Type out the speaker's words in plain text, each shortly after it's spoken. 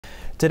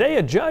Today,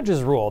 a judge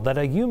has ruled that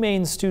a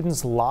UMaine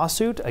student's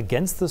lawsuit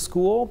against the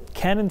school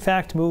can in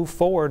fact move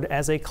forward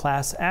as a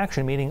class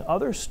action, meaning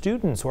other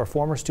students or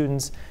former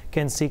students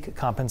can seek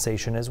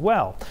compensation as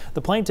well.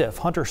 The plaintiff,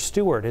 Hunter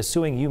Stewart, is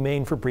suing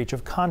UMaine for breach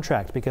of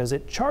contract because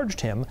it charged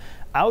him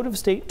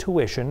out-of-state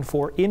tuition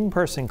for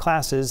in-person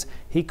classes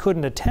he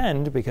couldn't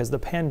attend because the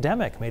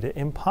pandemic made it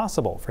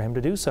impossible for him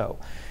to do so.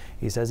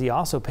 He says he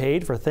also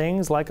paid for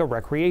things like a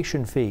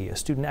recreation fee, a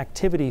student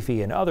activity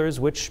fee, and others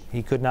which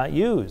he could not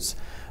use.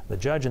 The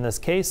judge in this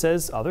case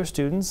says other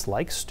students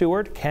like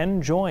Stewart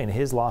can join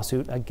his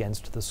lawsuit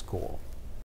against the school.